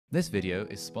This video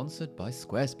is sponsored by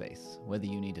Squarespace. Whether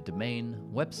you need a domain,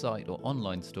 website, or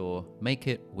online store, make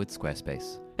it with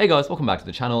Squarespace. Hey guys, welcome back to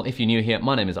the channel. If you're new here,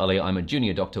 my name is Ali. I'm a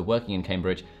junior doctor working in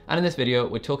Cambridge, and in this video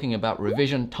we're talking about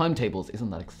revision timetables. Isn't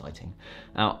that exciting?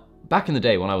 Now, back in the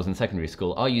day when I was in secondary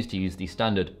school, I used to use the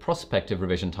standard prospective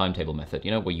revision timetable method,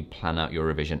 you know, where you plan out your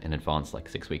revision in advance, like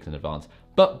 6 weeks in advance.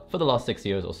 But for the last 6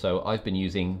 years or so, I've been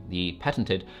using the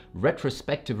patented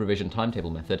retrospective revision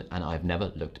timetable method, and I've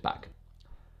never looked back.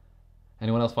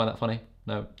 Anyone else find that funny?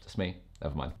 No, just me.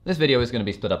 Never mind. This video is going to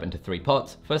be split up into 3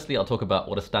 parts. Firstly, I'll talk about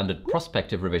what a standard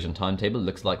prospective revision timetable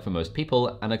looks like for most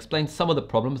people and explain some of the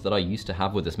problems that I used to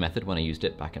have with this method when I used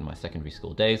it back in my secondary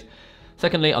school days.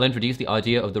 Secondly, I'll introduce the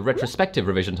idea of the retrospective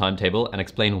revision timetable and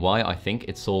explain why I think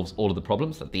it solves all of the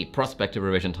problems that the prospective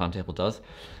revision timetable does.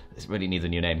 This really needs a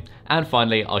new name. And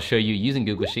finally, I'll show you using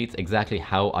Google Sheets exactly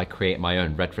how I create my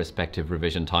own retrospective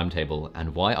revision timetable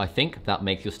and why I think that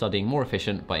makes your studying more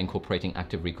efficient by incorporating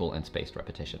active recall and spaced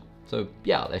repetition. So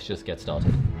yeah, let's just get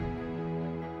started.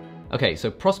 Okay, so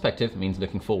prospective means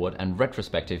looking forward and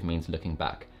retrospective means looking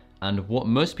back. And what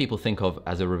most people think of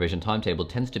as a revision timetable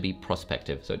tends to be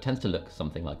prospective. So it tends to look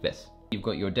something like this. You've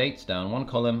got your dates down one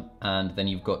column, and then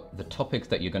you've got the topics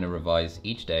that you're going to revise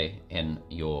each day in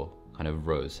your kind of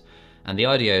rows. And the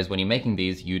idea is when you're making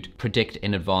these, you'd predict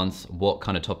in advance what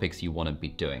kind of topics you want to be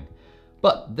doing.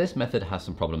 But this method has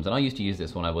some problems, and I used to use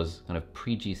this when I was kind of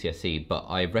pre-GCSE, but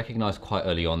I recognized quite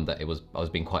early on that I was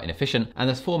being quite inefficient, and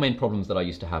there's 4 main problems that I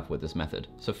used to have with this method.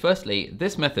 So firstly,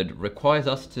 this method requires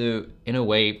us to, in a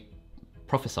way,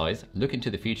 prophesize, look into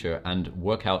the future, and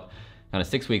work out kind of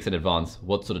 6 weeks in advance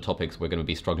what sort of topics we're going to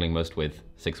be struggling most with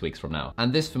 6 weeks from now.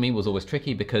 And this for me was always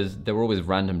tricky because there were always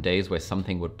random days where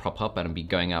something would prop up and I'd be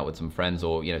going out with some friends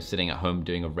or, you know, sitting at home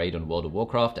doing a raid on World of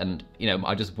Warcraft, and, you know,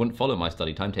 I just wouldn't follow my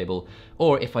study timetable.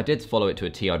 Or if I did follow it to a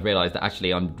T, I'd realize that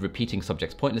actually I'm repeating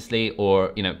subjects pointlessly,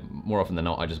 or, you know, more often than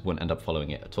not, I just wouldn't end up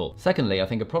following it at all. Secondly, I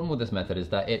think a problem with this method is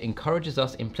that it encourages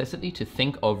us implicitly to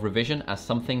think of revision as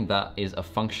something that is a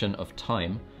function of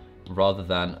time rather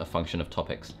than a function of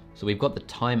topics. So we've got the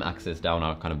time axis down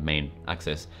our kind of main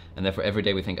axis, and therefore every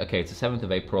day we think, okay, it's the 7th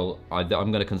of April, I'm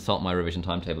going to consult my revision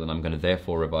timetable and I'm going to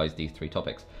therefore revise these 3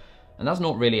 topics. And that's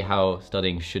not really how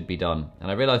studying should be done.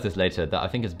 And I realized this later, that I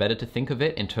think it's better to think of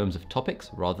it in terms of topics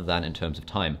rather than in terms of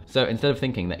time. So instead of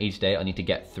thinking that each day I need to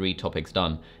get 3 topics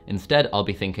done, instead I'll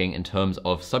be thinking in terms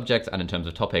of subjects and in terms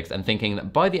of topics, and thinking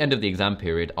that by the end of the exam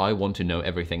period, I want to know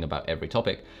everything about every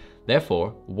topic.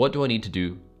 Therefore, what do I need to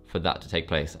do for that to take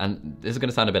place? And this is going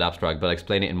to sound a bit abstract, but I'll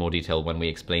explain it in more detail when we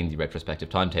explain the retrospective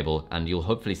timetable, and you'll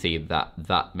hopefully see that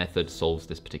that method solves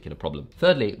this particular problem.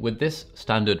 Thirdly, with this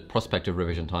standard prospective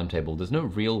revision timetable, there's no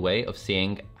real way of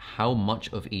seeing how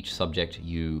much of each subject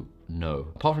you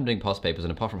know. Apart from doing past papers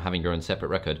and apart from having your own separate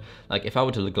record, like if I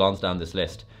were to glance down this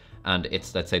list and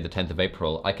it's, let's say, the 10th of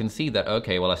April, I can see that,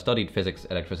 okay, well, I studied physics,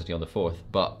 electricity on the 4th,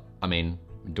 but I mean,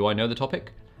 do I know the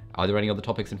topic? Are there any other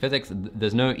topics in physics?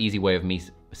 There's no easy way of me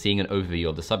seeing an overview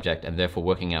of the subject and therefore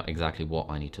working out exactly what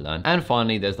I need to learn. And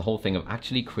finally, there's the whole thing of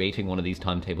actually creating one of these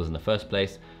timetables in the first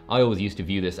place. I always used to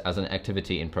view this as an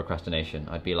activity in procrastination.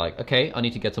 I'd be like, okay, I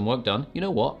need to get some work done. You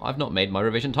know what? I've not made my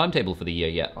revision timetable for the year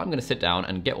yet. I'm gonna sit down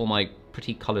and get all my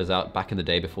pretty colors out back in the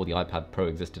day before the iPad Pro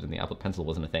existed and the Apple Pencil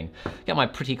wasn't a thing. Get my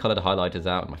pretty colored highlighters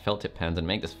out and my felt tip pens and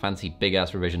make this fancy big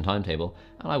ass revision timetable,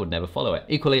 and I would never follow it.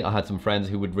 Equally, I had some friends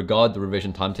who would regard the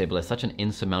revision timetable as such an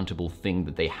insurmountable thing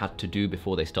that they had to do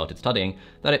before they started studying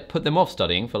that it put them off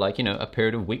studying for, like, you know, a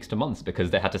period of weeks to months because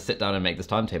they had to sit down and make this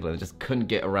timetable and just couldn't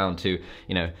get around to,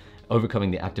 you know,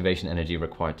 overcoming the activation energy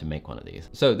required to make one of these.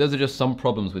 So those are just some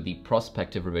problems with the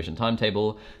prospective revision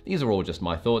timetable. These are all just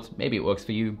my thoughts. Maybe it works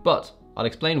for you, but I'll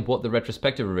explain what the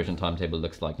retrospective revision timetable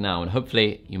looks like now, and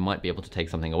hopefully you might be able to take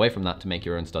something away from that to make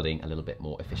your own studying a little bit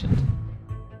more efficient.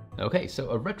 Okay, so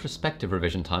a retrospective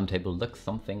revision timetable looks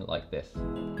something like this.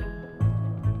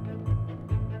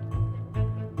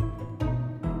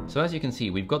 So as you can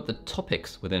see, we've got the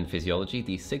topics within physiology,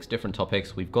 these 6 different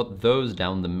topics. We've got those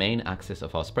down the main axis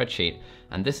of our spreadsheet,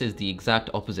 and this is the exact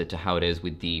opposite to how it is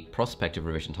with the prospective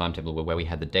revision timetable where we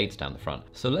had the dates down the front.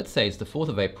 So let's say it's the 4th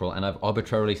of April and I've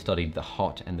arbitrarily studied the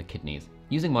heart and the kidneys.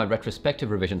 Using my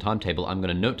retrospective revision timetable, I'm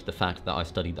going to note the fact that I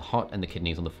studied the heart and the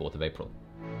kidneys on the 4th of April.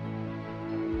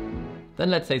 Then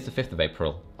let's say it's the 5th of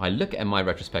April. I look at my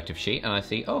retrospective sheet and I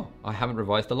see, oh, I haven't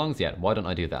revised the lungs yet. Why don't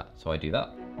I do that? So I do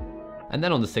that. And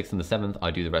then on the 6th and the 7th,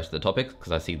 I do the rest of the topics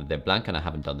because I see that they're blank and I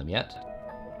haven't done them yet.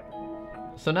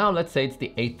 So now let's say it's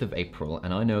the 8th of April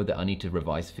and I know that I need to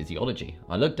revise physiology.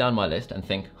 I look down my list and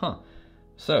think,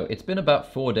 So it's been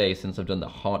about 4 days since I've done the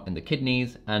heart and the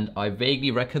kidneys, and I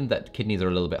vaguely reckon that kidneys are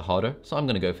a little bit harder, so I'm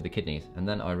going to go for the kidneys, and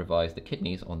then I revise the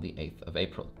kidneys on the 8th of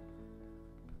April.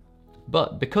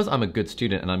 But because I'm a good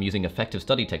student and I'm using effective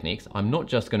study techniques, I'm not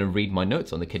just going to read my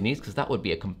notes on the kidneys because that would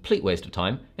be a complete waste of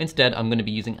time. Instead, I'm going to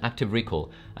be using active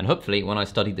recall. And hopefully when I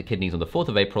studied the kidneys on the 4th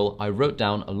of April, I wrote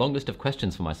down a long list of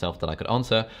questions for myself that I could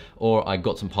answer, or I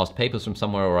got some past papers from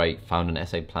somewhere, or I found an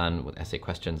essay plan with essay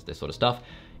questions, this sort of stuff.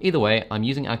 Either way, I'm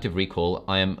using active recall.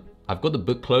 I've got the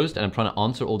book closed and I'm trying to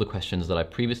answer all the questions that I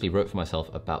previously wrote for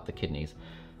myself about the kidneys.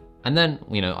 And then,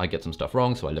 I get some stuff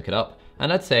wrong, so I look it up.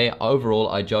 And I'd say overall,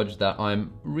 I judge that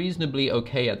I'm reasonably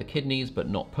okay at the kidneys, but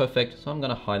not perfect. So I'm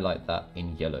going to highlight that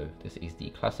in yellow. This is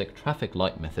the classic traffic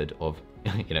light method of,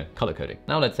 color coding.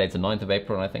 Now let's say it's the 9th of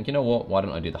April and I think, why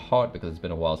don't I do the heart? Because it's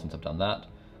been a while since I've done that.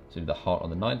 So do the heart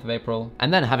on the 9th of April.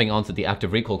 And then having answered the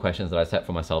active recall questions that I set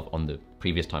for myself on the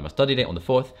previous time I studied it on the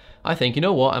 4th, I think,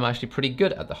 I'm actually pretty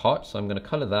good at the heart. So I'm going to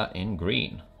color that in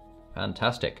green.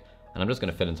 Fantastic. And I'm just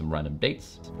going to fill in some random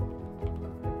dates.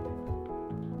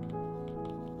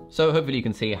 So hopefully you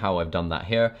can see how I've done that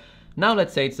here. Now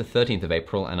let's say it's the 13th of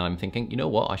April and I'm thinking,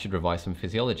 I should revise some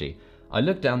physiology. I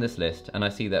look down this list and I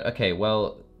see that, okay,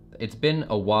 well, it's been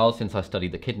a while since I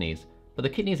studied the kidneys, but the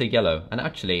kidneys are yellow. And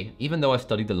actually, even though I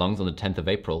studied the lungs on the 10th of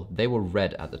April, they were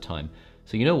red at the time.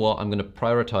 So you know what? I'm going to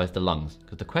prioritize the lungs,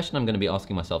 because the question I'm going to be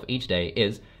asking myself each day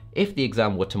is, if the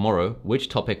exam were tomorrow, which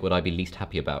topic would I be least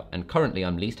happy about? And currently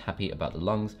I'm least happy about the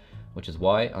lungs, which is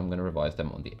why I'm going to revise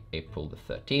them on the April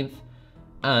the 13th.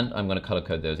 And I'm going to color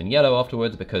code those in yellow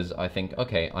afterwards because I think,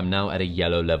 okay, I'm now at a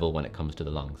yellow level when it comes to the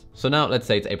lungs. So now let's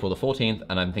say it's April the 14th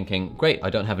and I'm thinking, great,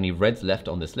 I don't have any reds left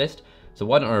on this list. So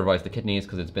why don't I revise the kidneys?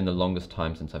 Because it's been the longest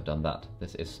time since I've done that.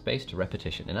 This is spaced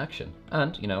repetition in action.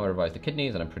 And, I revise the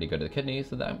kidneys and I'm pretty good at the kidneys,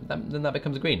 so then that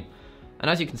becomes green. And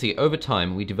as you can see, over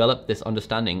time, we develop this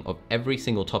understanding of every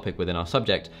single topic within our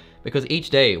subject, because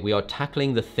each day we are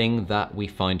tackling the thing that we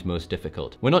find most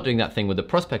difficult. We're not doing that thing with the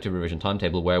prospective revision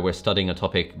timetable where we're studying a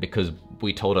topic because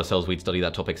we told ourselves we'd study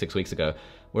that topic 6 weeks ago.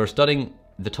 We're studying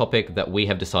the topic that we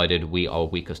have decided we are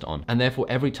weakest on. And therefore,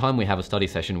 every time we have a study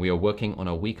session, we are working on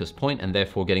our weakest point and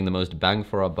therefore getting the most bang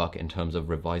for our buck in terms of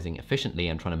revising efficiently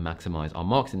and trying to maximize our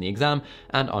marks in the exam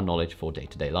and our knowledge for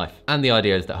day-to-day life. And the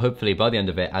idea is that hopefully by the end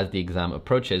of it, as the exam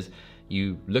approaches,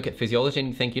 you look at physiology and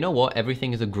you think,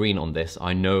 everything is a green on this.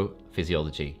 I know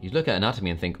physiology. You look at anatomy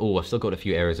and think, I've still got a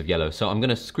few areas of yellow. So I'm going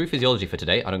to screw physiology for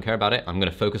today. I don't care about it. I'm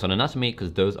going to focus on anatomy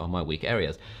because those are my weak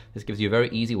areas. This gives you a very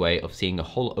easy way of seeing a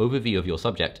whole overview of your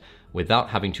subject without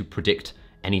having to predict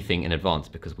anything in advance,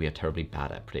 because we are terribly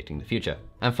bad at predicting the future.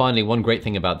 And finally, one great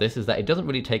thing about this is that it doesn't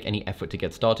really take any effort to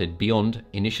get started beyond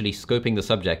initially scoping the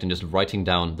subject and just writing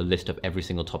down the list of every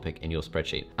single topic in your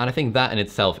spreadsheet. And I think that in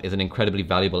itself is an incredibly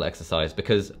valuable exercise,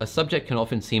 because a subject can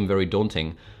often seem very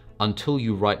daunting until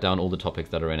you write down all the topics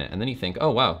that are in it. And then you think, oh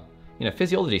wow,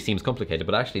 physiology seems complicated,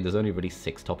 but actually there's only really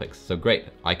 6 topics. So great,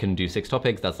 I can do 6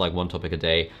 topics. That's like 1 topic a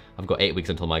day. I've got 8 weeks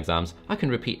until my exams. I can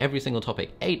repeat every single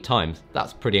topic 8 times.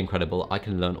 That's pretty incredible. I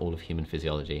can learn all of human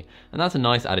physiology. And that's a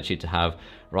nice attitude to have,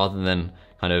 rather than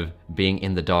kind of being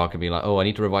in the dark and being like, I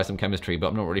need to revise some chemistry, but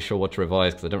I'm not really sure what to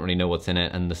revise because I don't really know what's in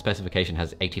it. And the specification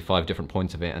has 85 different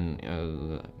points of it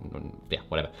and yeah,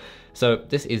 whatever. So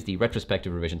this is the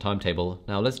retrospective revision timetable.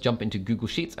 Now let's jump into Google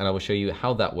Sheets and I will show you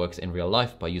how that works in real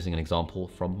life by using an example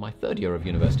from my 3rd year of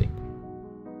university.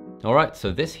 All right,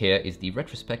 so this here is the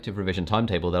retrospective revision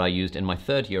timetable that I used in my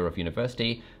 3rd year of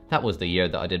university. That was the year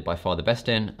that I did by far the best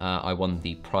in. I won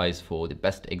the prize for the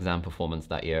best exam performance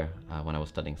that year when I was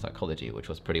studying psychology, which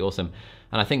was pretty awesome.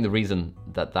 And I think the reason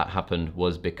that that happened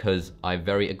was because I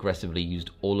very aggressively used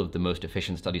all of the most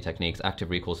efficient study techniques: active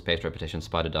recall, spaced repetition,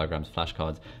 spider diagrams,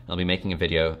 flashcards. And I'll be making a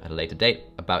video at a later date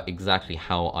about exactly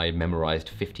how I memorized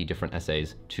 50 different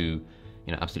essays to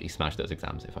absolutely smash those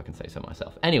exams, if I can say so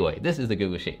myself. Anyway, this is the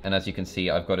Google Sheet. And as you can see,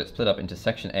 I've got it split up into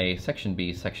section A, section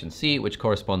B, section C, which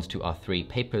corresponds to our 3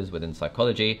 papers within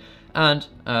psychology. And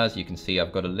as you can see,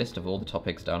 I've got a list of all the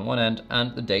topics down one end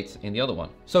and the dates in the other one.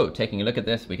 So taking a look at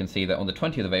this, we can see that on the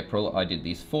 20th of April, I did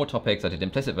these 4 topics. I did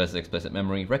implicit versus explicit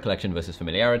memory, recollection versus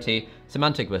familiarity,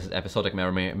 semantic versus episodic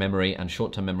memory, and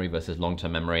short-term memory versus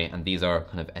long-term memory. And these are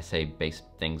kind of essay-based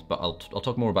things, but I'll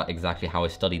talk more about exactly how I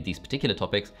studied these particular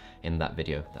topics in that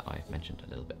video that I mentioned a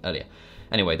little bit earlier.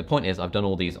 Anyway, the point is I've done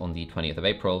all these on the 20th of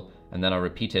April, and then I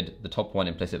repeated the top one,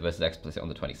 implicit versus explicit, on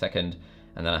the 22nd,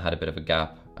 and then I had a bit of a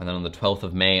gap. And then on the 12th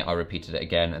of May, I repeated it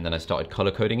again, and then I started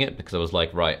color coding it because I was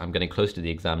like, right, I'm getting close to the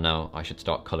exam now. I should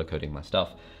start color coding my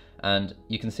stuff. And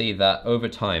you can see that over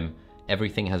time,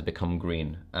 everything has become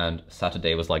green, and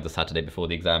Saturday was like the Saturday before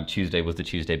the exam, Tuesday was the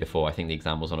Tuesday before, I think the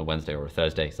exam was on a Wednesday or a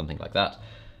Thursday, something like that.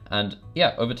 And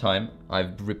yeah, over time,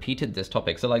 I've repeated this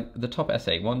topic. So like the top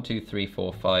essay, 1, 2, 3,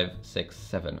 4, 5, 6,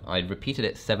 7. I repeated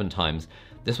it 7 times.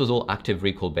 This was all active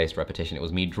recall based repetition. It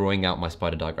was me drawing out my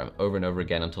spider diagram over and over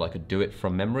again until I could do it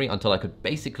from memory, until I could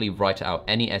basically write out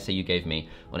any essay you gave me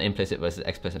on implicit versus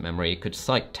explicit memory, could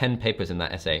cite 10 papers in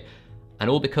that essay. And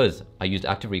all because I used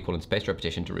active recall and spaced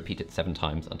repetition to repeat it 7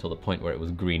 times until the point where it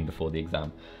was green before the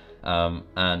exam.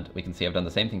 And we can see I've done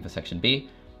the same thing for section B.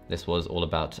 This was all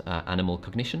about animal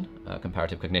cognition,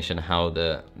 comparative cognition, how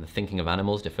the thinking of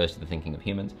animals differs to the thinking of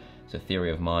humans. So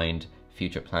theory of mind,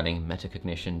 future planning,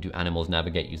 metacognition. Do animals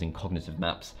navigate using cognitive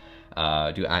maps?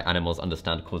 Do animals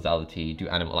understand causality?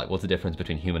 What's the difference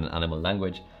between human and animal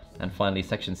language? And finally,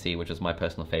 section C, which was my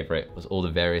personal favorite, was all the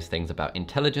various things about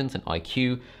intelligence and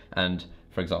IQ, and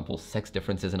for example, sex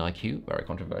differences in IQ, very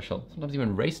controversial. Sometimes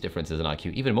even race differences in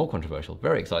IQ, even more controversial,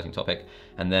 very exciting topic.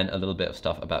 And then a little bit of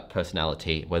stuff about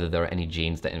personality, whether there are any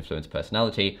genes that influence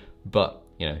personality, but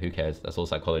who cares? That's all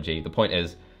psychology. The point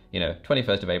is,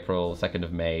 21st of April, 2nd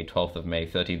of May, 12th of May,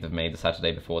 13th of May, the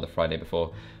Saturday before, the Friday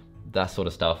before, that sort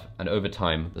of stuff. And over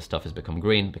time, the stuff has become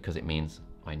green because it means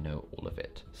I know all of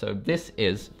it. So this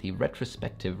is the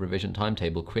retrospective revision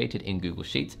timetable created in Google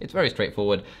Sheets. It's very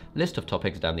straightforward. List of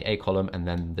topics down the A column and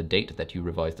then the date that you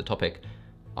revised the topic,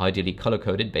 ideally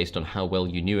color-coded based on how well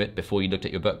you knew it before you looked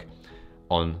at your book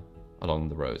along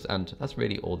the rows. And that's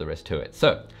really all there is to it.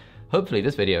 So hopefully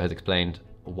this video has explained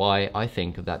why I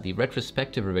think that the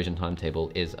retrospective revision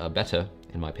timetable is a better,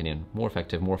 in my opinion, more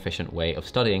effective, more efficient way of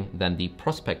studying than the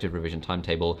prospective revision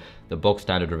timetable, the bog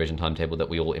standard revision timetable that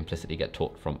we all implicitly get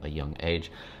taught from a young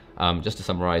age. Just to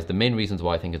summarize, the main reasons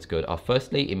why I think it's good are,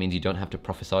 firstly, it means you don't have to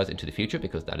prophesize into the future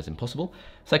because that is impossible.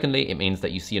 Secondly, it means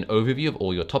that you see an overview of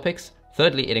all your topics.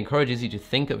 Thirdly, it encourages you to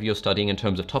think of your studying in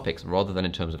terms of topics rather than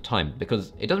in terms of time,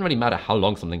 because it doesn't really matter how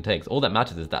long something takes. All that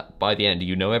matters is that by the end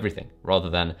you know everything, rather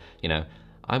than,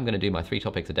 I'm going to do my 3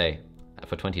 topics a day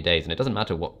for 20 days and it doesn't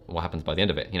matter what happens by the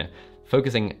end of it.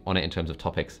 Focusing on it in terms of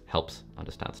topics helps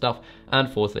understand stuff. And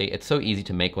fourthly, it's so easy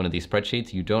to make one of these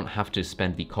spreadsheets. You don't have to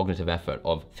spend the cognitive effort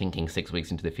of thinking 6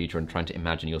 weeks into the future and trying to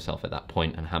imagine yourself at that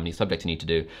point and how many subjects you need to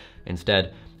do.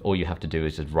 Instead, all you have to do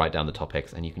is just write down the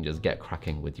topics and you can just get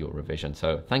cracking with your revision.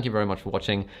 So thank you very much for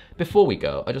watching. Before we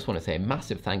go, I just want to say a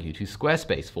massive thank you to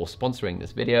Squarespace for sponsoring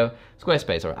this video.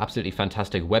 Squarespace are an absolutely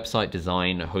fantastic website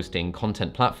design, hosting,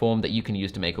 content platform that you can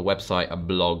use to make a website, a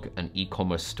blog, an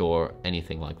e-commerce store,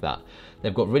 anything like that.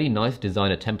 They've got really nice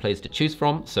designer templates to choose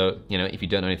from. So, if you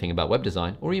don't know anything about web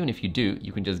design, or even if you do,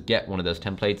 you can just get one of those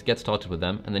templates, get started with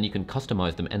them, and then you can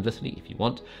customize them endlessly if you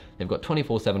want. They've got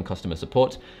 24/7 customer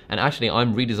support. And actually,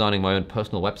 I'm redesigning my own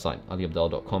personal website,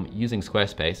 ALIABDAAL.com, using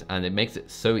Squarespace, and it makes it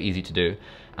so easy to do.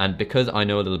 And because I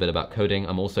know a little bit about coding,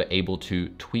 I'm also able to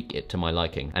tweak it to my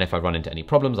liking. And if I run into any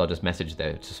problems, I'll just message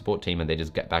their support team and they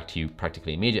just get back to you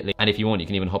practically immediately. And if you want, you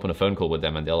can even hop on a phone call with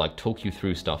them and they'll talk you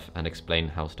through stuff and explain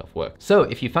how stuff works. So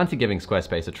if you fancy giving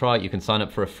Squarespace a try, you can sign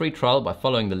up for a free trial by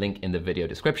following the link in the video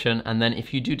description. And then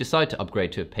if you do decide to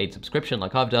upgrade to a paid subscription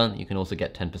like I've done, you can also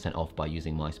get 10% off by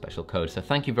using my special code. So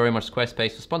thank you very much,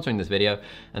 Squarespace, for sponsoring this video.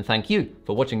 And thank you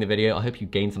for watching the video. I hope you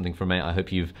gained something from it. I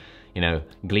hope you've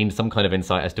gleaned some kind of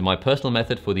insight as to my personal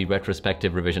method for the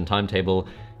retrospective revision timetable.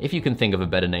 If you can think of a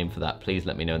better name for that, please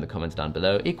let me know in the comments down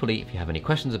below. Equally, if you have any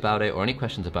questions about it or any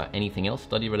questions about anything else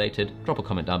study related, drop a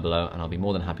comment down below and I'll be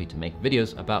more than happy to make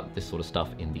videos about this sort of stuff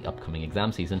in the upcoming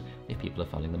exam season if people are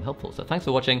finding them helpful. So thanks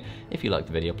for watching. If you liked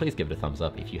the video, please give it a thumbs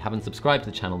up. If you haven't subscribed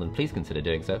to the channel, then please consider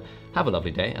doing so. Have a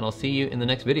lovely day and I'll see you in the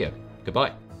next video.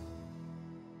 Goodbye.